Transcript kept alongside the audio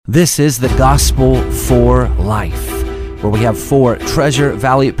This is the Gospel for Life, where we have 4 Treasure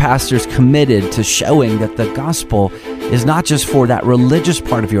Valley pastors committed to showing that the gospel is not just for that religious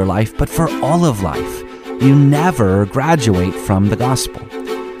part of your life, but for all of life. You never graduate from the gospel.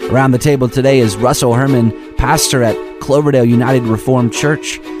 Around the table today is Russell Herman, pastor at Cloverdale United Reformed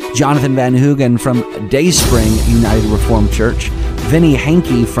Church, Jonathan Van Hoogen from Dayspring United Reformed Church, Vinny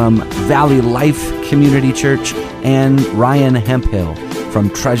Hankey from Valley Life Community Church, and Ryan Hemphill from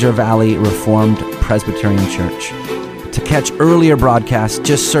Treasure Valley Reformed Presbyterian Church. To catch earlier broadcasts,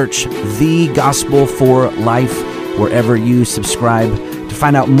 just search The Gospel for Life wherever you subscribe. To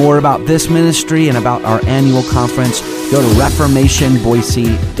find out more about this ministry and about our annual conference, go to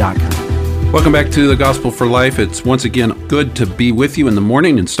reformationboise.com. Welcome back to the Gospel for Life. It's once again good to be with you in the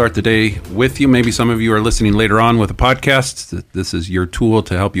morning and start the day with you. Maybe some of you are listening later on with a podcast. This is your tool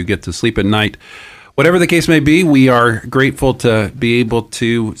to help you get to sleep at night. Whatever the case may be, we are grateful to be able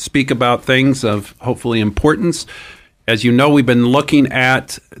to speak about things of hopefully importance. As you know, we've been looking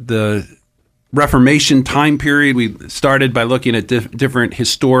at the Reformation time period. We started by looking at different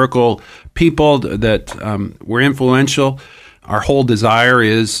historical people that were influential. Our whole desire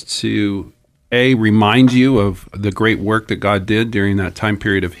is to, remind you of the great work that God did during that time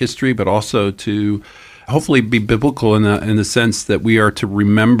period of history, but also to hopefully be biblical in the sense that we are to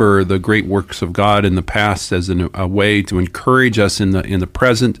remember the great works of God in the past as a way to encourage us in the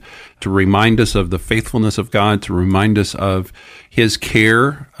present, to remind us of the faithfulness of God, to remind us of His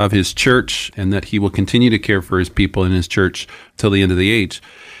care of His church, and that He will continue to care for His people in His church till the end of the age.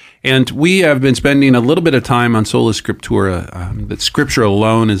 And we have been spending a little bit of time on Sola Scriptura, that Scripture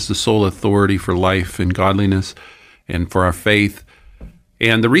alone is the sole authority for life and godliness and for our faith.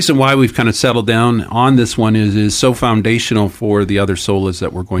 And the reason why we've kind of settled down on this one is so foundational for the other solas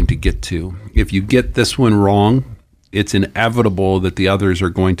that we're going to get to. If you get this one wrong, it's inevitable that the others are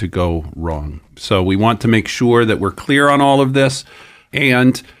going to go wrong. So we want to make sure that we're clear on all of this.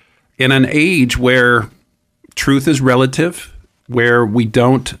 And in an age where truth is relative, where we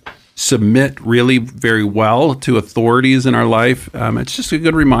don't submit really very well to authorities in our life, it's just a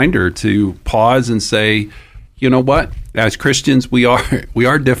good reminder to pause and say, you know what? As Christians, we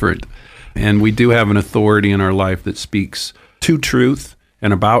are different, and we do have an authority in our life that speaks to truth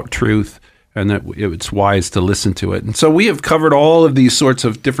and about truth, and that it's wise to listen to it. And so we have covered all of these sorts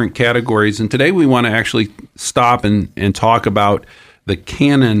of different categories, and today we want to actually stop and talk about the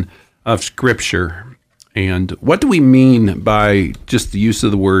canon of Scripture. And what do we mean by just the use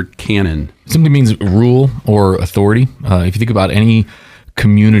of the word canon? It simply means rule or authority. If you think about any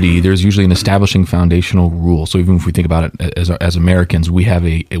community, there's usually an establishing foundational rule. So even if we think about it as Americans, we have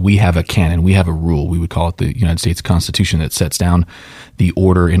a canon, we have a rule. We would call it the United States Constitution that sets down the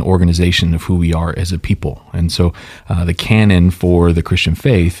order and organization of who we are as a people. And so the canon for the Christian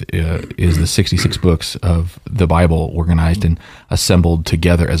faith is the 66 books of the Bible organized and assembled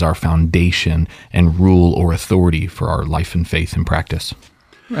together as our foundation and rule or authority for our life and faith and practice.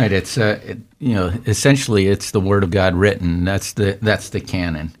 Right. It's essentially it's the Word of God written. That's the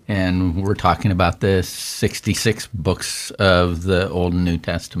canon, and we're talking about the 66 books of the Old and New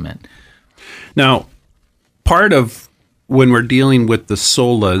Testament. Now, part of when we're dealing with the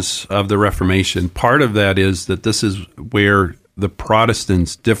solas of the Reformation, part of that is that this is where the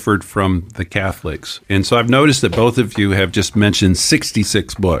Protestants differed from the Catholics, and so I've noticed that both of you have just mentioned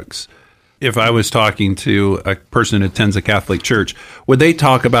 66 books. If I was talking to a person who attends a Catholic church, would they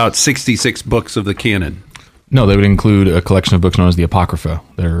talk about 66 books of the canon? No, they would include a collection of books known as the Apocrypha.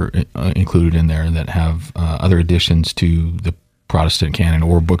 They're included in there that have other additions to the Protestant canon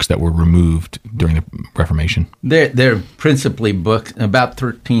or books that were removed during the Reformation. They're principally books, about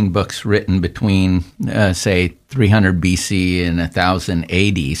 13 books written between, say, 300 BC and 1000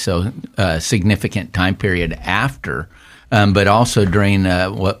 AD, so a significant time period after, but also during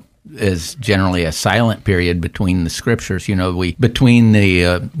what is generally a silent period between the scriptures. Between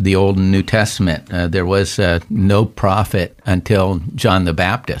the Old and New Testament, there was no prophet until John the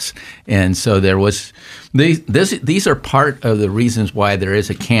Baptist, and so there was. These are part of the reasons why there is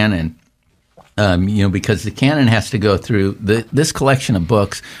a canon. Because the canon has to go through this collection of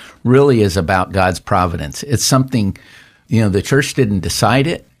books. Really is about God's providence. It's something, the church didn't decide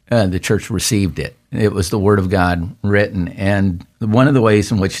it. The church received it. It was the Word of God written. And one of the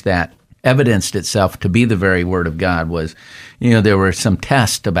ways in which that evidenced itself to be the very Word of God was, there were some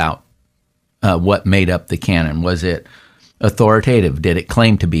tests about what made up the canon. Was it authoritative? Did it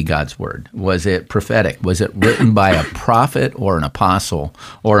claim to be God's Word? Was it prophetic? Was it written by a prophet or an apostle,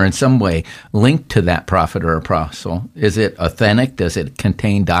 or in some way linked to that prophet or apostle? Is it authentic? Does it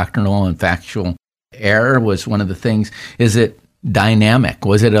contain doctrinal and factual error? Was one of the things. Is it dynamic?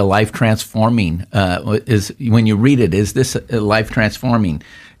 Was it a life transforming? When you read it, is this a life transforming?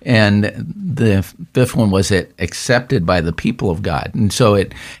 And the fifth one, was it accepted by the people of God? And so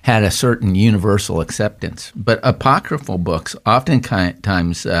it had a certain universal acceptance. But apocryphal books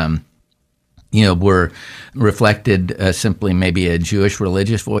oftentimes, were reflected simply maybe a Jewish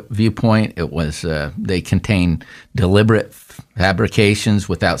religious viewpoint. It was they contain deliberate fabrications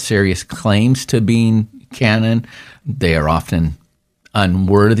without serious claims to being canon. They are often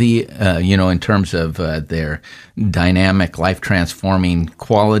unworthy, in terms of their dynamic, life-transforming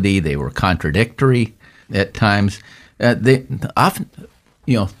quality. They were contradictory at times. They often,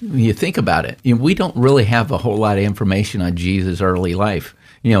 you think about it, we don't really have a whole lot of information on Jesus' early life.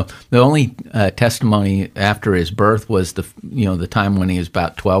 The only testimony after his birth was the time when he was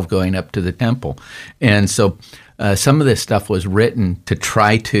about 12 going up to the temple. And so some of this stuff was written to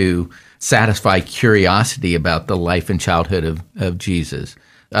try to satisfy curiosity about the life and childhood of Jesus.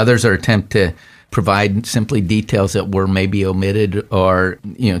 Others are attempt to provide simply details that were maybe omitted or,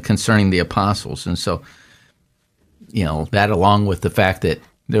 concerning the apostles. And so, that along with the fact that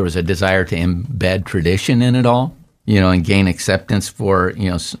there was a desire to embed tradition in it all, and gain acceptance for,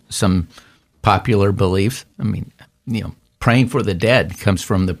 some popular beliefs. I mean, praying for the dead comes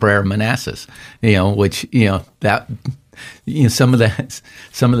from the prayer of Manasseh, which, that, some of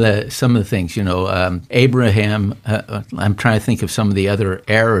the things, Abraham, I'm trying to think of some of the other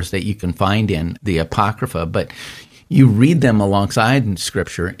errors that you can find in the Apocrypha, but you read them alongside in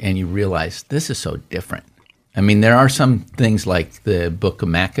Scripture and you realize this is so different. I mean, there are some things like the book of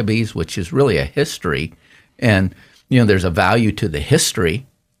Maccabees, which is really a history, and, there's a value to the history,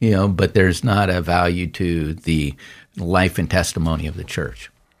 but there's not a value to the life and testimony of the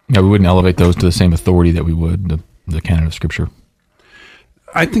church. Yeah, we wouldn't elevate those to the same authority that we would the canon of Scripture.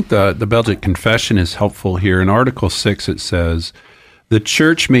 I think the Belgic Confession is helpful here. In Article 6, it says, the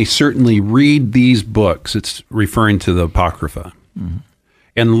church may certainly read these books, it's referring to the Apocrypha,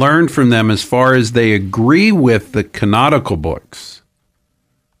 and learn from them as far as they agree with the canonical books,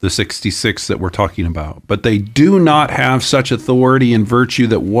 the 66 that we're talking about. But they do not have such authority and virtue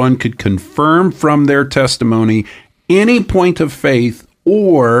that one could confirm from their testimony any point of faith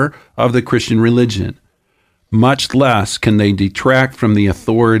or of the Christian religion. Much less can they detract from the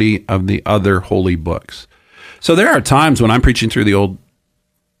authority of the other holy books. So there are times when I'm preaching through the Old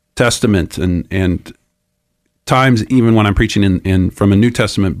Testament and times even when I'm preaching in from a New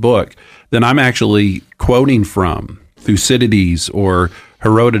Testament book, then I'm actually quoting from Thucydides or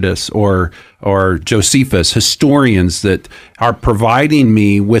Herodotus or Josephus, historians that are providing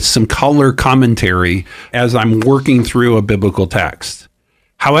me with some color commentary as I'm working through a biblical text.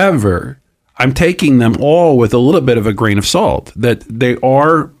 However, I'm taking them all with a little bit of a grain of salt, that they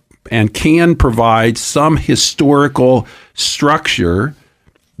are and can provide some historical structure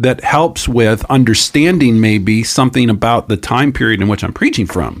that helps with understanding maybe something about the time period in which I'm preaching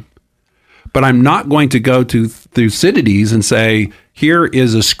from. But I'm not going to go to Thucydides and say, here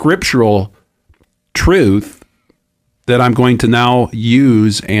is a scriptural truth that I'm going to now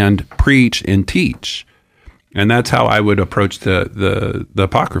use and preach and teach. And that's how I would approach the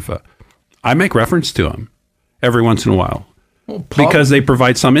Apocrypha. I make reference to them every once in a while because they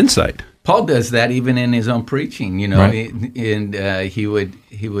provide some insight. Paul does that even in his own preaching, Right. He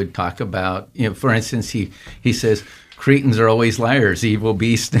would talk about, for instance, he says, Cretans are always liars, evil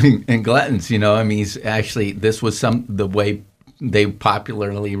beasts, and gluttons. He's actually, this was the way they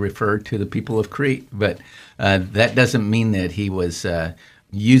popularly referred to the people of Crete, but that doesn't mean that he was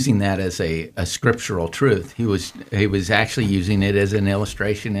using that as a scriptural truth. He was actually using it as an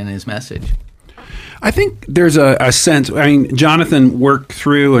illustration in his message. I think there's a sense, Jonathan worked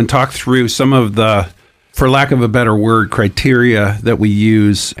through and talked through some of the, for lack of a better word, criteria that we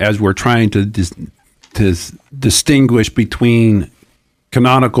use as we're trying to distinguish between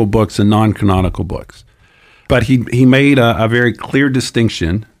canonical books and non-canonical books. But he made a very clear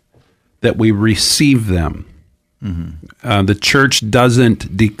distinction that we receive them. Mm-hmm. The church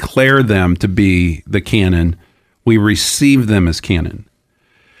doesn't declare them to be the canon. We receive them as canon.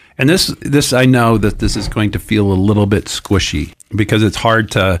 And this I know that this is going to feel a little bit squishy because it's hard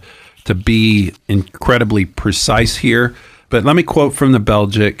to be incredibly precise here. But let me quote from the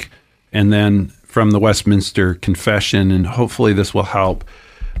Belgic and then from the Westminster Confession, and hopefully this will help.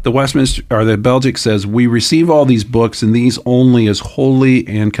 The Belgic says, we receive all these books and these only as holy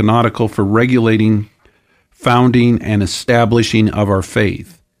and canonical for regulating, founding, and establishing of our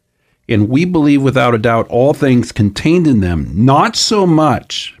faith. And we believe without a doubt all things contained in them, not so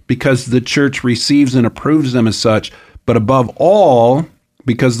much because the church receives and approves them as such, but above all,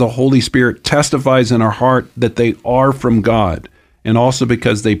 because the Holy Spirit testifies in our heart that they are from God. and also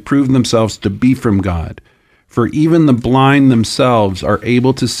because they prove themselves to be from God. For even the blind themselves are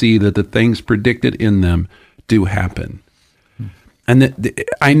able to see that the things predicted in them do happen. And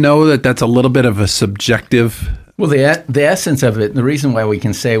I know that that's a little bit of a subjective. Well, the essence of it, the reason why we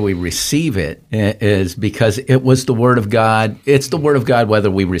can say we receive it is because it was the Word of God. It's the Word of God whether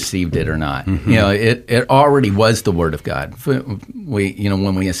we received it or not. Mm-hmm. It already was the Word of God.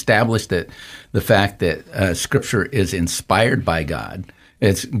 When we established that the fact that Scripture is inspired by God,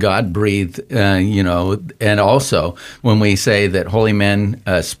 it's God-breathed, and also when we say that holy men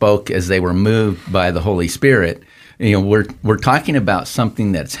spoke as they were moved by the Holy Spirit, we're talking about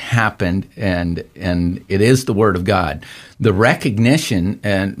something that's happened, and it is the Word of God. The recognition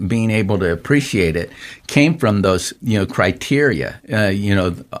and being able to appreciate it came from those, criteria.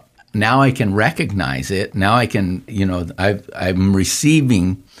 Now I can recognize it. Now I can, I'm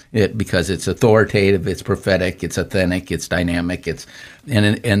receiving it because it's authoritative, it's prophetic, it's authentic, it's dynamic,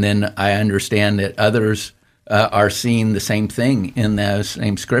 and then I understand that others are seeing the same thing in those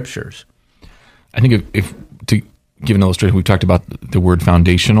same scriptures. I think if to give an illustration, we've talked about the word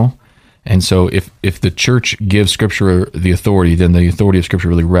foundational. And so if the church gives Scripture the authority, then the authority of Scripture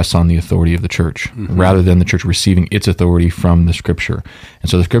really rests on the authority of the church, rather than the church receiving its authority from the Scripture.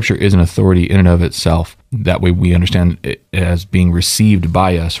 And so the Scripture is an authority in and of itself. That way we understand it as being received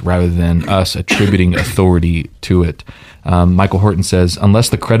by us, rather than us attributing authority to it. Michael Horton says, unless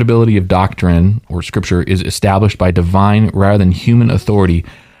the credibility of doctrine or Scripture is established by divine rather than human authority,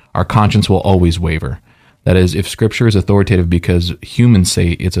 our conscience will always waver. That is, if Scripture is authoritative because humans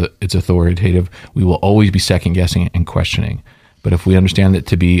say it's authoritative, we will always be second-guessing and questioning. But if we understand it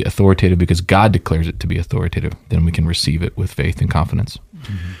to be authoritative because God declares it to be authoritative, then we can receive it with faith and confidence.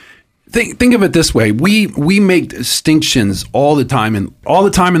 Mm-hmm. Think of it this way: we make distinctions all the time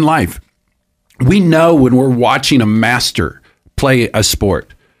in life. We know when we're watching a master play a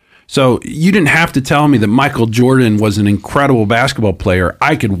sport. So you didn't have to tell me that Michael Jordan was an incredible basketball player.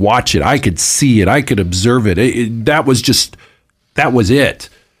 I could watch it. I could see it. I could observe it. That was it.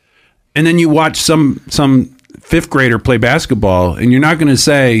 And then you watch some fifth grader play basketball, and you're not going to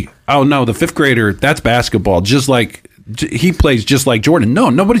say, oh, no, the fifth grader, that's basketball, just like he plays just like Jordan. No,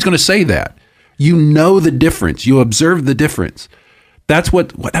 nobody's going to say that. You know the difference. You observe the difference. That's what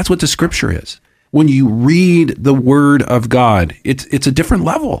the Scripture is. When you read the Word of God, it's a different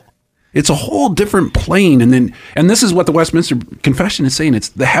level. It's a whole different plane. And this is what the Westminster Confession is saying. It's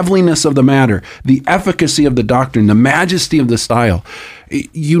the heavenliness of the matter, the efficacy of the doctrine, the majesty of the style.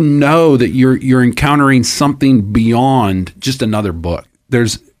 You know that you're encountering something beyond just another book.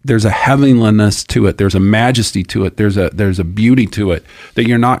 There's a heavenliness to it. There's a majesty to it. There's a beauty to it that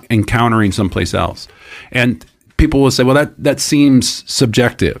you're not encountering someplace else. And people will say, well, that seems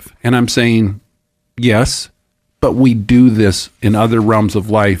subjective. And I'm saying, yes, but we do this in other realms of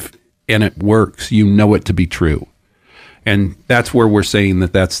life, and it works. You know it to be true. And that's where we're saying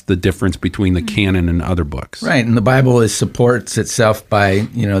that's the difference between the canon and other books. Right, and the Bible supports itself by,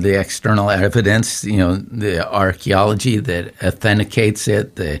 the external evidence, the archaeology that authenticates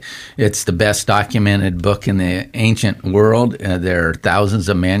it. It's the best documented book in the ancient world. There are thousands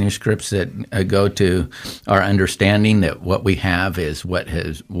of manuscripts that go to our understanding that what we have is what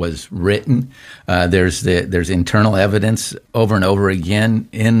was written. There's internal evidence over and over again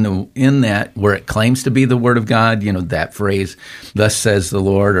in that where it claims to be the Word of God. That phrase, "Thus says the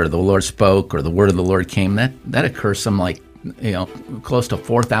Lord," or "the Lord spoke," or "the word of the Lord came," that occurs some close to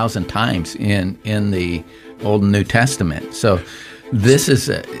 4,000 times in the Old and New Testament. So this is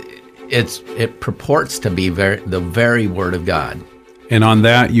it purports to be the very Word of God. And on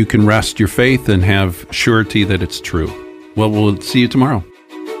that you can rest your faith and have surety that it's true. Well, we'll see you tomorrow.